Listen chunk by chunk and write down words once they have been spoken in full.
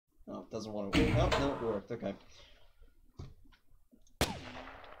doesn't want to work. Oh, no, it worked. Okay.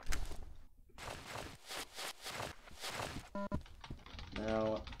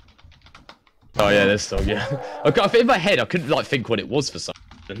 Now. Oh yeah, this song, yeah. Okay, in my head, I couldn't like think what it was for some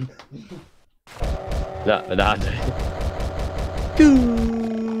reason. That.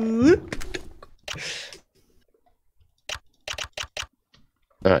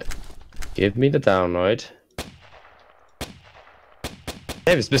 Alright, give me the download.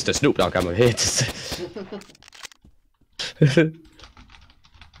 Hey, it's Mr. Snoop Dogg, I'm here to say.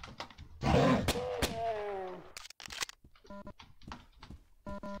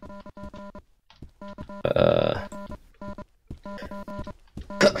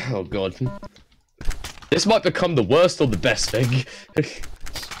 Oh god. This might become the worst or the best thing.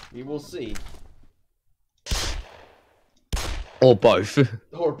 We will see. Or both.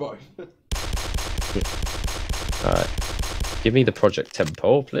 Or both. Alright. Give me the project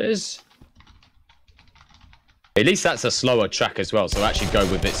tempo, please. At least that's a slower track as well, so actually go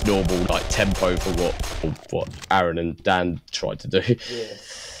with its normal like tempo for what Aaron and Dan tried to do. Yeah.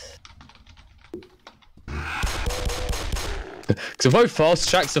 Because both fast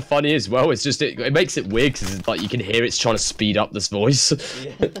tracks are funny as well. It's just it makes it weird because it's like you can hear it's trying to speed up this voice.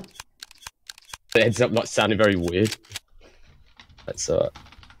 Yeah. It ends up like sounding very weird. That's no,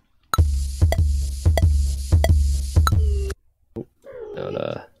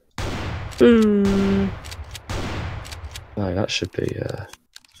 that should be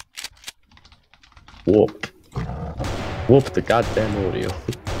warp the goddamn audio.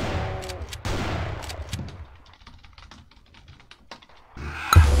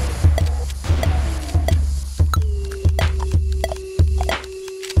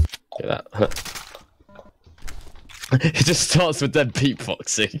 That. It just starts with them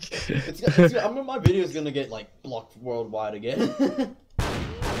beatboxing. My video is gonna get like blocked worldwide again.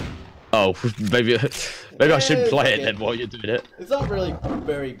 Oh, maybe I shouldn't play it then while you're doing it. It's not really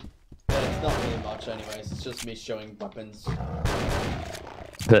very. It's not really much, anyways. It's just me showing weapons.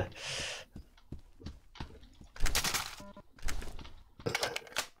 The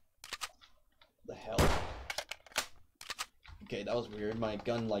hell. Okay, that was weird. My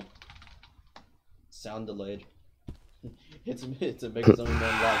gun like sound delayed. It's a Mega Zone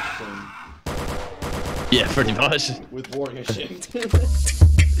Man live stream. Yeah, pretty much. With Warrior Shift.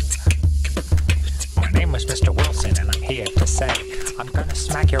 My name is Mr. Wilson, and I'm here to say I'm gonna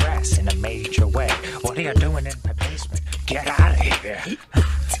smack your ass in a major way. What are you doing in my basement? Get out of here!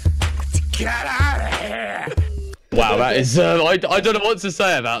 Get out of here! Wow, that is. I don't know what to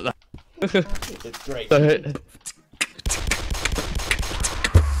say about that. It's great.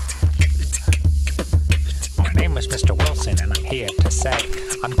 My name is Mr. Wilson, and I'm here to say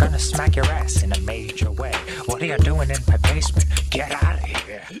I'm gonna smack your ass in a major way. What are you doing in my basement? Get out of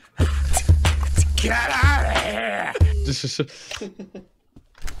here! Get out of here!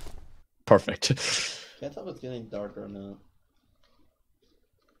 Perfect. Can't tell if it's getting darker or not.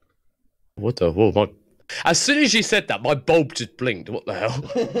 What the? Whoa, my... As soon as you said that, my bulb just blinked. What the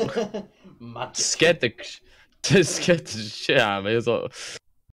hell? Scared the shit out of me. It was like...